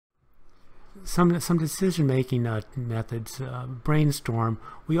some decision making methods. Brainstorm.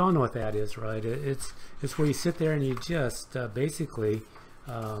 We all know what that is, right? It's where you sit there and you just basically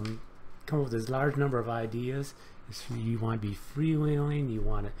come up with this large number of ideas. You want to be freewheeling.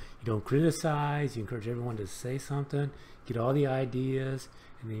 You don't criticize. You encourage everyone to say something. Get all the ideas,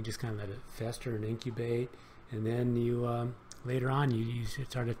 and then you just kind of let it fester and incubate. And then you later on you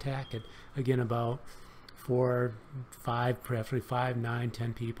start to attack it again. About 4, 5, preferably 5, 9,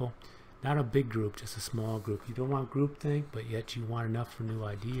 10 people. Not a big group, just a small group. You don't want groupthink, but yet you want enough for new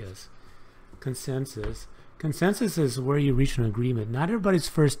ideas. Consensus. Consensus is where you reach an agreement. Not everybody's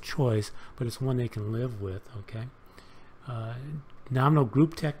first choice, but it's one they can live with. Okay. Nominal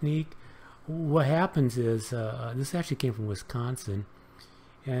group technique. What happens is this actually came from Wisconsin,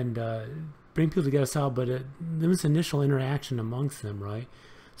 and bring people together solve, but it limits initial interaction amongst them, right?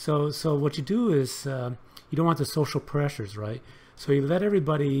 So what you do is you don't want the social pressures, right? So you let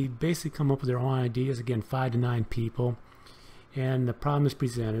everybody basically come up with their own ideas. Again, 5 to 9 people, and the problem is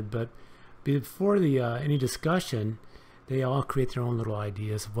presented. But before any discussion, they all create their own little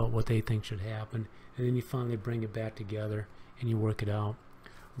ideas of what they think should happen, and then you finally bring it back together and you work it out.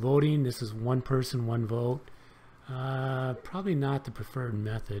 Voting. This is one person, one vote. Probably not the preferred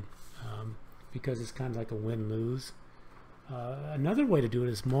method because it's kind of like a win-lose. Another way to do it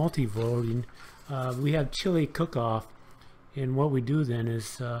is multi-voting. We have chili cook-off, and what we do then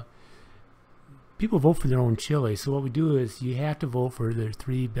is people vote for their own chili. So what we do is you have to vote for their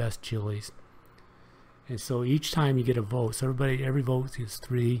 3 best chilies, and so each time you get a vote, so every vote is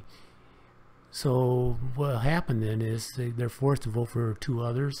 3. So what will happen then is they're forced to vote for 2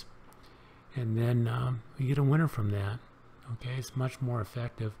 others, and then you get a winner from that. Okay, it's much more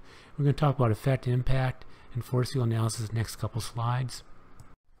effective. We're going to talk about effect, impact, and force field analysis next couple slides.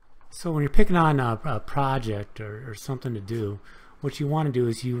 So when you're picking on a project or something to do, what you want to do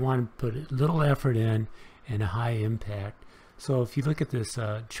is you want to put little effort in and a high impact. So if you look at this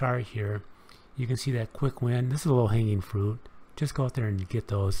chart here, you can see that quick win. This is a low-hanging fruit. Just go out there and get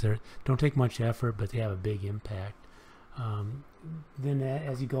those. They don't take much effort, but they have a big impact. Then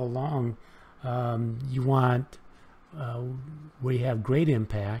as you go along, you want where you have great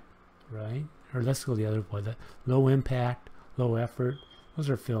impact, right? Or let's go the other way. The low impact, low effort. Those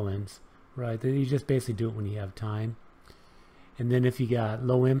are fill-ins, right? You just basically do it when you have time. And then if you got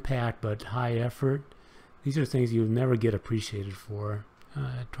low impact but high effort, these are things you'll never get appreciated for.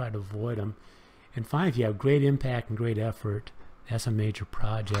 Try to avoid them. And finally, if you have great impact and great effort, that's a major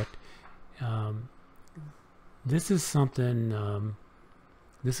project. This is something,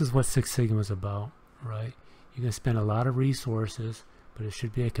 this is what Six Sigma is about, right? You're going to spend a lot of resources, but it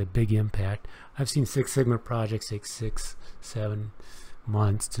should make a big impact. I've seen Six Sigma projects take 6, 7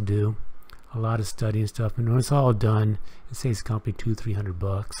 months to do. A lot of study and stuff, and when it's all done, it saves the company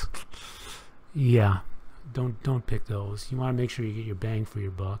 $200-300. Yeah, don't pick those. You want to make sure you get your bang for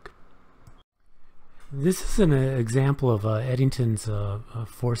your buck. This is an example of Eddington's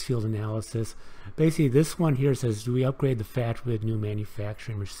force field analysis. Basically, this one here says, do we upgrade the factory with new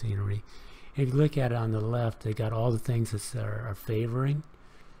manufacturing machinery? And if you look at it on the left, they got all the things that are favoring.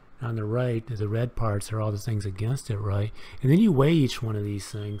 On the right, the red parts are all the things against it, right? And then you weigh each one of these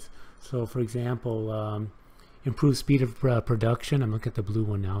things. So, for example, improved speed of production. I'm looking at the blue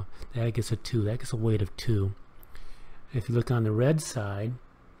one now. That gets a 2. That gets a weight of 2. If you look on the red side,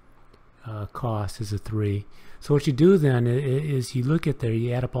 cost is a 3. So what you do then is you look at there,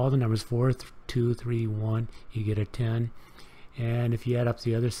 you add up all the numbers, 4, 2, 3, 1, you get a 10. And if you add up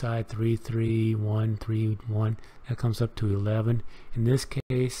the other side, 3, 3, 1, 3, 1, that comes up to 11. In this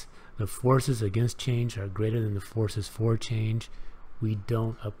case, the forces against change are greater than the forces for change. We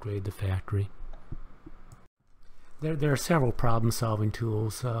don't upgrade the factory. There are several problem-solving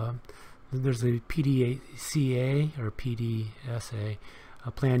tools. There's the PDCA or PDSA,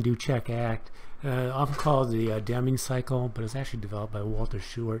 Plan, Do, Check, Act, often called the Deming cycle, but it's actually developed by Walter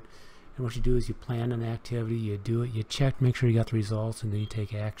Short. And what you do is you plan an activity, you do it, you check, make sure you got the results, and then you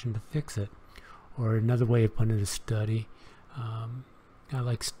take action to fix it. Or another way of putting it is study. I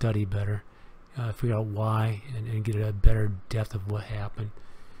like study better. Figure out why and get a better depth of what happened.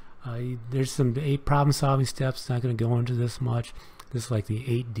 There's some 8 problem-solving steps. Not going to go into this much. This is like the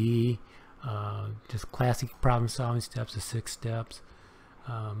 8D, just classic problem-solving steps, the 6 steps.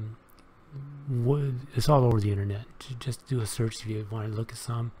 It's all over the internet. Just do a search if you want to look at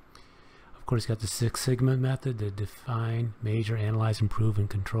some. Of course, you got the Six Sigma method, the define, measure, analyze, improve, and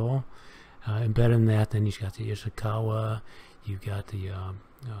control. Embedded in that, then you've got the Ishikawa. You've got the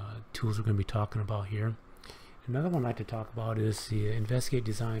tools we're going to be talking about here. Another one I'd like to talk about is the investigate,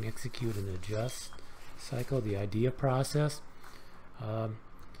 design, execute, and adjust cycle, the idea process.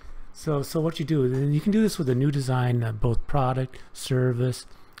 So what you do, and you can do this with a new design, both product, service,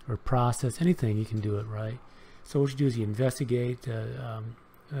 or process, anything you can do it, right? So what you do is you investigate,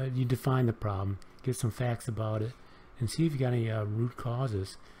 you define the problem, get some facts about it, and see if you got any root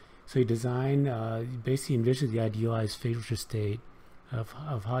causes. So you design, you basically envision the idealized future state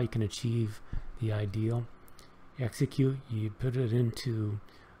of how you can achieve the ideal. Execute, you put it into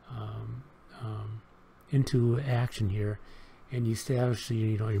action here, and you establish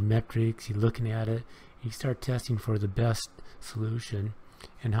your metrics. You're looking at it, you start testing for the best solution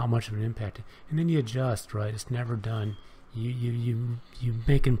and how much of an impact, and then you adjust. Right, it's never done. You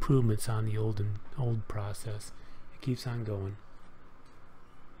make improvements on the old process. It keeps on going.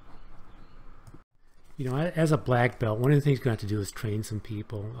 As a black belt, one of the things you're going to have to do is train some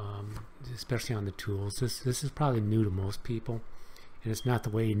people, especially on the tools. This is probably new to most people, and it's not the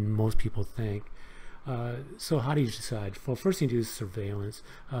way most people think. So how do you decide? Well, first thing you do is surveillance.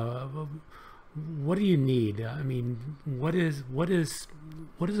 What do you need? I mean, what does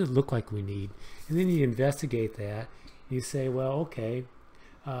it look like we need? And then you investigate that. You say, well, okay,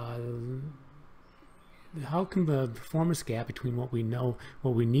 how can the performance gap between what we know,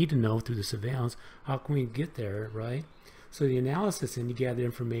 what we need to know through the surveillance, how can we get there, right? So the analysis, and you gather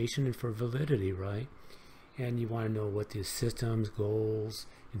information and for validity, right? And you want to know what the systems, goals,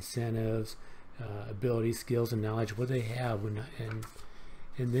 incentives, abilities, skills, and knowledge, what they have, and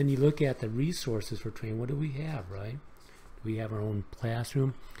then you look at the resources for training. What do we have, right? Do we have our own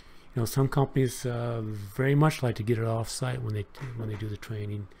classroom? Some companies very much like to get it off-site when they do the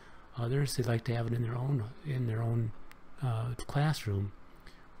training. Others, they like to have it in their own classroom.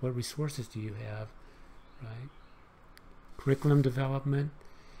 What resources do you have, right? Curriculum development.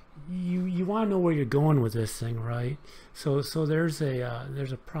 You want to know where you're going with this thing, right? So there's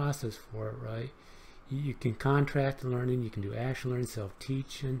a process for it, right? You can contract learning, you can do action learning,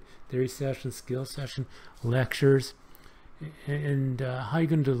 self-teaching, theory session, skill session, lectures, and how you're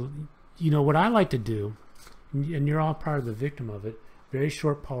going to, what I like to do, and you're all part of the victim of it. Very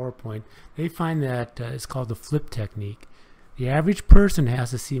short PowerPoint. They find that it's called the flip technique. The average person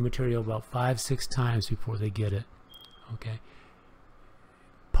has to see material about 5-6 times before they get it. Okay.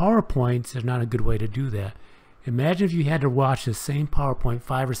 PowerPoints are not a good way to do that. Imagine if you had to watch the same PowerPoint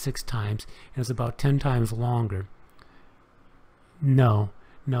 5 or 6 times and it's about 10 times longer. No.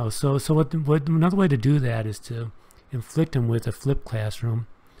 So another way to do that is to inflict them with a flip classroom.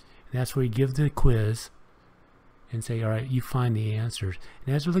 And that's where you give the quiz and say, all right, you find the answers.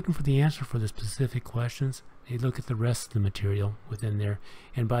 And as they're looking for the answer for the specific questions, they look at the rest of the material within there.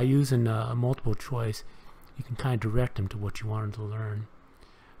 And by using a multiple choice, you can kind of direct them to what you want them to learn.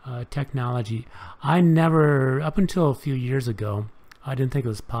 Technology. I never, up until a few years ago, I didn't think it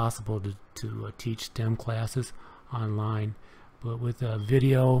was possible to teach STEM classes online. But with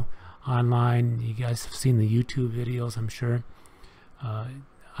video online, you guys have seen the YouTube videos, I'm sure.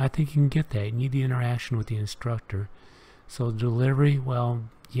 I think you can get that. You need the interaction with the instructor. So delivery, well,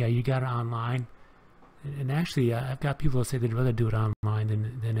 yeah, you got it online. And actually, I've got people that say they'd rather do it online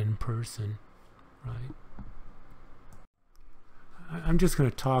than in person, right? I'm just going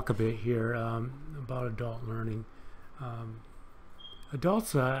to talk a bit here about adult learning.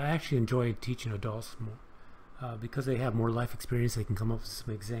 Adults, I actually enjoy teaching adults more because they have more life experience. They can come up with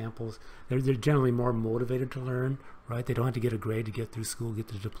some examples. They're generally more motivated to learn, right? They don't have to get a grade to get through school, get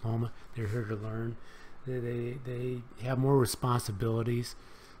the diploma. They're here to learn. They have more responsibilities,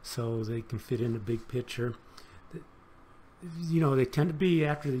 so they can fit in the big picture. They tend to be,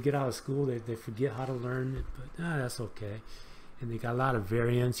 after they get out of school, they forget how to learn, but that's okay. And they got a lot of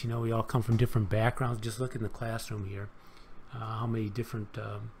variance. We all come from different backgrounds. Just look in the classroom here, how many different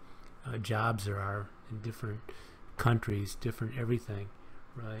jobs there are in different countries, different everything,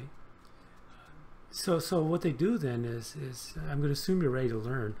 right? So what they do then is I'm going to assume you're ready to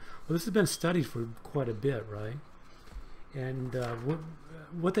learn. Well, this has been studied for quite a bit, right? And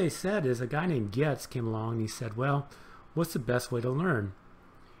what they said is, a guy named Getz came along and he said, well, what's the best way to learn?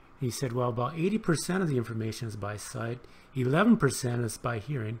 He said, well, about 80% of the information is by sight, 11% is by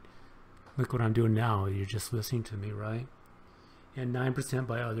hearing. Look what I'm doing now. You're just listening to me, right? And 9%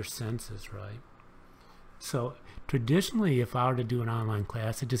 by other senses, right? So traditionally, if I were to do an online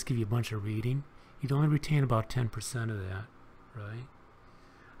class, I'd just give you a bunch of reading. You'd only retain about 10% of that, right?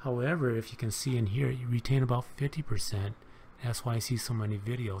 However, if you can see and hear, you retain about 50%. That's why I see so many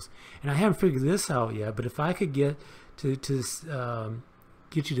videos. And I haven't figured this out yet, but if I could get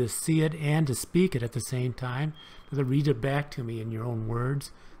get you to see it and to speak it at the same time, to read it back to me in your own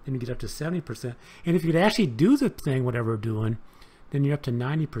words, then you get up to 70%. And if you could actually do the thing, whatever we're doing, then you're up to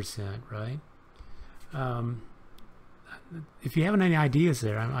 90%, right? if you have any ideas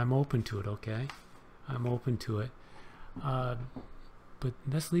there, I'm open to it. Okay, I'm open to it. But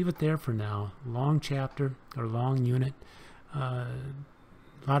let's leave it there for now. Long chapter or long unit. A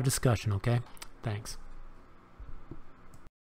lot of discussion. Okay, thanks.